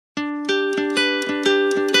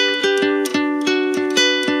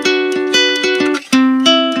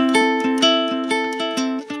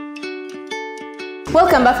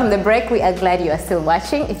Welcome back from the break. We are glad you are still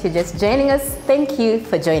watching. If you're just joining us, thank you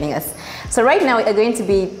for joining us. So right now we are going to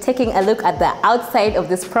be taking a look at the outside of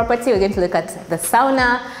this property. We're going to look at the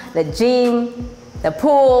sauna, the gym, the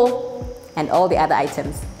pool, and all the other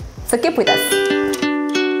items. So keep with us.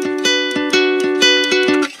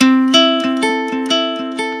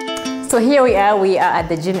 So here we are at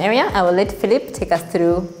the gym area. I will let Philip take us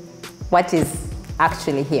through what is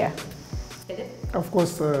actually here. Of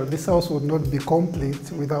course, this house would not be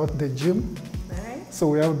complete without the gym. All right. So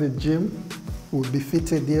we have the gym, will be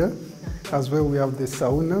fitted here. As well, we have the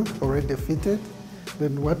sauna already fitted.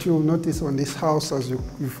 Then what you'll notice on this house as you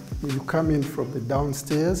come in from the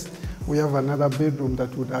downstairs, we have another bedroom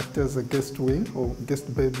that would act as a guest wing or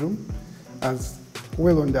guest bedroom. As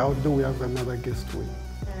well on the outdoor, we have another guest wing.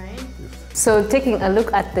 All right. Yes. So taking a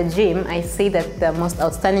look at the gym, I see that the most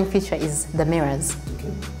outstanding feature is the mirrors.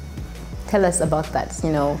 Okay. Tell us about that.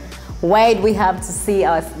 You know, why do we have to see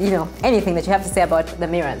our, anything that you have to say about the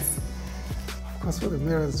mirrors? Of course, for the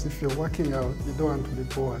mirrors, if you're working out, you don't want to be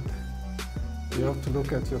bored. You have to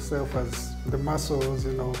look at yourself as the muscles,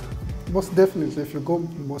 Most definitely, if you go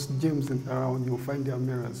to most gyms around, you'll find their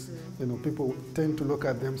mirrors. People tend to look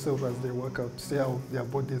at themselves as they work out, see how their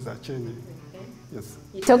bodies are changing. Okay. Yes.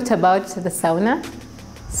 You talked about the sauna.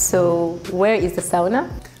 So where is the sauna?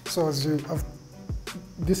 So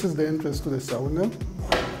this is the entrance to the sauna.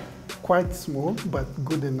 Quite small, but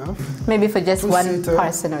good enough. Maybe for just one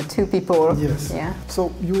person or two people. Yes. Yeah.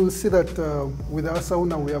 So you will see that with our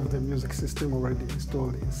sauna, we have the music system already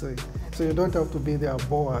installed inside. So you don't have to be there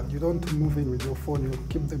bored. You don't move in with your phone. You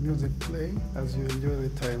keep the music playing as you enjoy the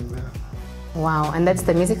time there. Wow. And that's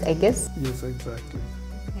the music, I guess? Yes, exactly.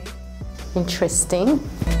 Okay. Interesting.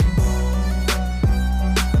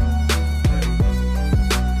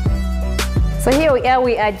 So here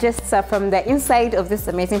we are just from the inside of this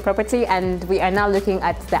amazing property, and we are now looking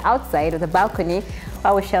at the outside of the balcony,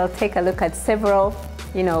 where we shall take a look at several,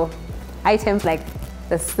 items like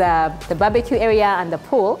the barbecue area and the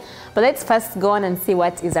pool. But let's first go on and see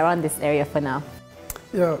what is around this area for now.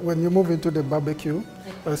 Yeah, when you move into the barbecue,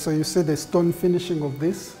 so you see the stone finishing of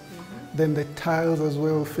this, then the tiles as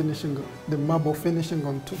well finishing, the marble finishing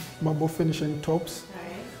on marble finishing tops.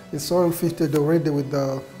 It's all fitted already with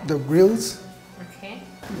the grills. Okay.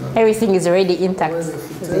 Everything is already intact, as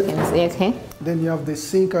you can see. Okay. Then you have the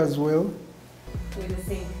sink as well. With the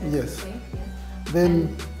sink. Yes. Sink, yeah.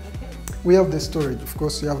 Then we have the storage. Of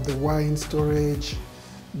course, you have the wine storage.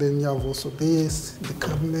 Then you have also this, the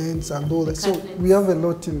cabinets and all that. So we have a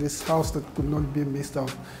lot in this house that could not be missed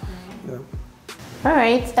out. Yeah. All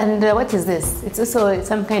right, and what is this? It's also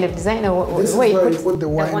some kind of design, or this where you put the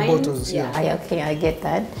wine bottles. Yeah, okay, I get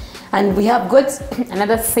that. And we have got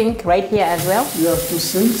another sink right here as well. You have two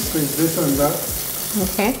sinks, there's this and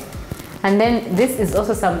that. Okay, and then this is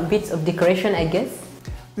also some bits of decoration, I guess.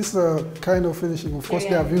 This is a kind of finishing. Of course,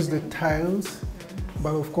 they have used the tiles,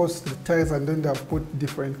 but of course the tiles, and then they have put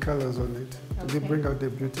different colors on it. Okay. They bring out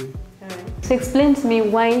the beauty. So explain to me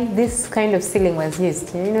why this kind of ceiling was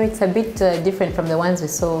used. It's a bit different from the ones we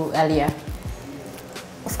saw earlier.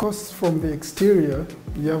 Of course, from the exterior,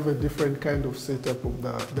 you have a different kind of setup of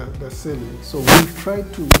the ceiling. So we've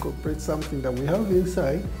tried to incorporate something that we have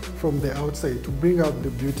inside from the outside to bring out the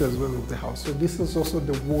beauty as well of the house. So this is also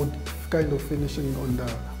the wood kind of finishing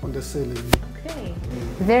on the ceiling. Okay,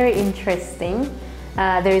 very interesting.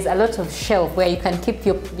 There is a lot of shelf where you can keep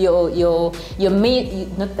your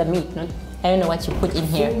meat, not the meat, I don't know what you put in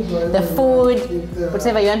here. The food,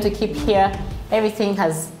 whatever you want to keep here, everything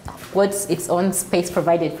has got its own space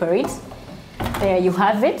provided for it. There you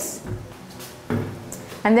have it.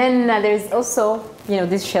 And then there is also,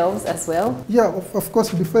 these shelves as well. Yeah, of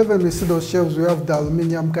course, before even we see those shelves, we have the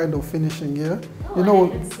aluminium kind of finishing here.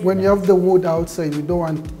 When you have the wood outside, you don't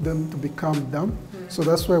want them to become damp. So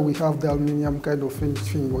that's why we have the aluminium kind of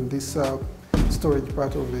finishing on this storage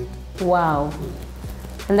part of it. Wow.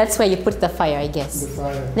 And that's where you put the fire, I guess. The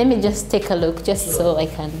fire. Let me just take a look, just so I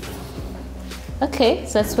can. Okay,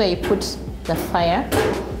 so that's where you put the fire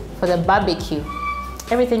for the barbecue.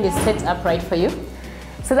 Everything is set up right for you.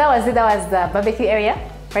 So that was it, that was the barbecue area.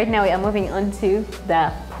 Right now we are moving on to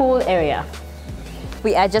the pool area.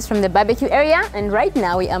 We are just from the barbecue area, and right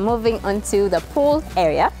now we are moving on to the pool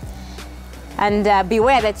area. And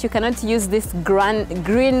beware that you cannot use this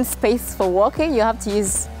green space for walking. You have to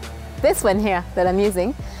use this one here that I'm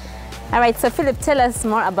using. All right, so Philip, tell us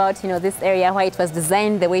more about this area, why it was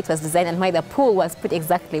designed the way it was designed, and why the pool was put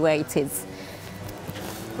exactly where it is.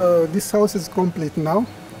 This house is complete now.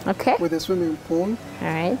 Okay. With a swimming pool. All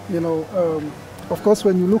right. Of course,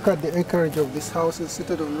 when you look at the acreage of this house, it's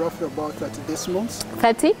situated on roughly about 30 decimals.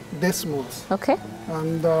 30? Decimals. Okay.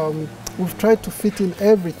 And we've tried to fit in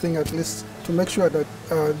everything at least to make sure that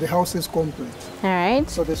the house is complete. All right.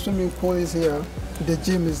 So the swimming pool is here, the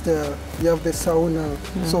gym is there, you have the sauna.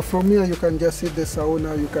 So from here you can just hit the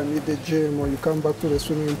sauna, you can hit the gym, or you come back to the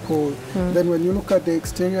swimming pool. Then when you look at the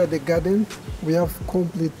exterior, the garden, we have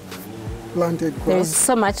complete planted grass. There's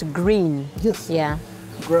so much green. Yes. Yeah.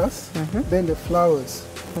 Grass, then the flowers.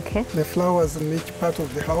 Okay. The flowers in each part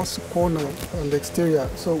of the house, corner and the exterior.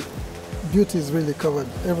 So beauty is really covered.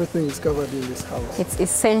 Everything is covered in this house. It's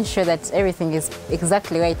essential that everything is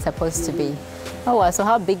exactly where it's supposed to be. Oh wow, so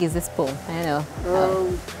how big is this pool? I don't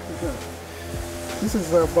know. This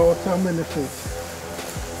is about how many feet?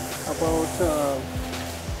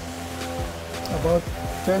 About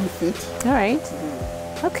 10 feet. All right.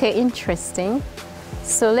 Okay, interesting.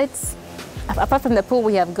 So let's, apart from the pool,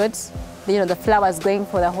 we have got, the flowers going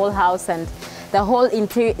for the whole house and the whole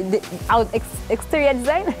interior, exterior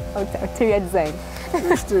design? Exterior design.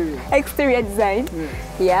 Exterior. Exterior design.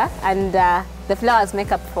 Yeah, and the flowers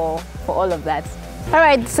make up for all of that. All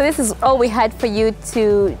right, so this is all we had for you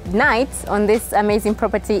tonight on this amazing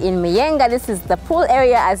property in Muyenga. This is the pool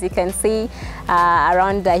area, as you can see,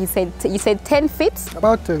 around, you said 10 feet?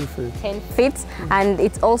 About 10 feet. 10 feet, and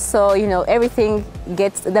it's also, everything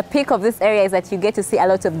gets, the peak of this area is that you get to see a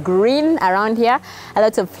lot of green around here, a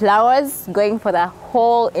lot of flowers going for the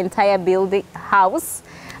whole entire building, house.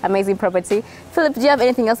 Amazing property. Philip, do you have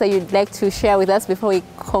anything else that you'd like to share with us before we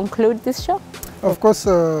conclude this show? Of course,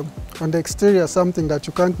 on the exterior, something that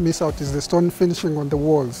you can't miss out is the stone finishing on the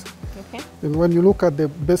walls. Okay. And when you look at the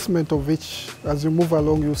basement of each, as you move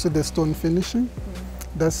along, you see the stone finishing.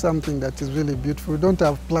 That's something that is really beautiful. We don't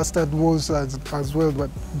have plastered walls as well, but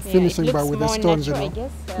finishing by with the stones. Natural, I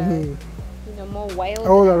guess. More wild.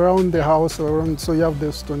 All around the house, so you have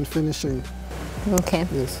the stone finishing. Okay.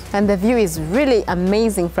 Yes. And the view is really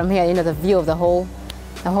amazing from here. The view of the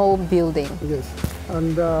whole building. Yes.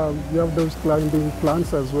 And you have those climbing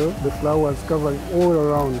plants as well, the flowers covering all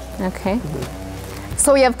around. Okay.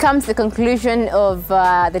 So we have come to the conclusion of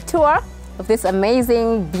the tour of this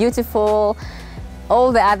amazing, beautiful,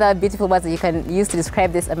 all the other beautiful words that you can use to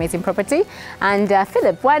describe this amazing property. And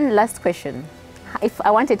Philip, one last question. If I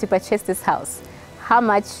wanted to purchase this house, how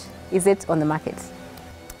much is it on the market?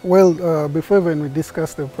 Well, before when we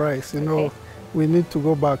discuss the price, we need to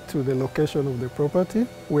go back to the location of the property.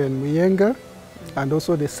 We're in Muyenga. And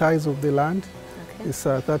also the size of the land is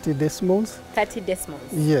 30 decimals. 30 decimals?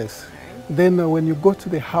 Yes. Right. Then when you go to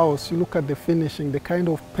the house, you look at the finishing, the kind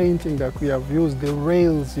of painting that we have used, the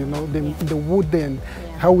rails, the wooden,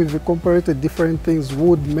 how we've incorporated different things,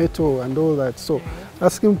 wood, metal, and all that. So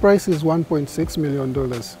asking price is $1.6 million.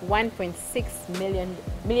 $1.6 million?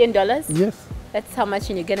 Yes. That's how much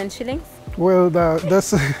in Ugandan shillings? Well,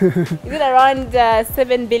 that's... Is it around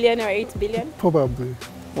 7 billion or 8 billion? Probably.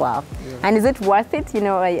 Wow. Yeah. And is it worth it,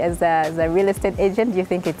 as a real estate agent, do you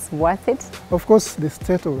think it's worth it? Of course, the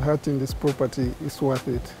state of art in this property is worth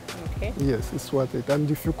it. Okay. Yes, it's worth it. And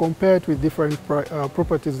if you compare it with different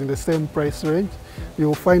properties in the same price range, you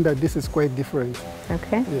will find that this is quite different.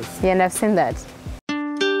 Okay. Yes. Yeah, and I've seen that.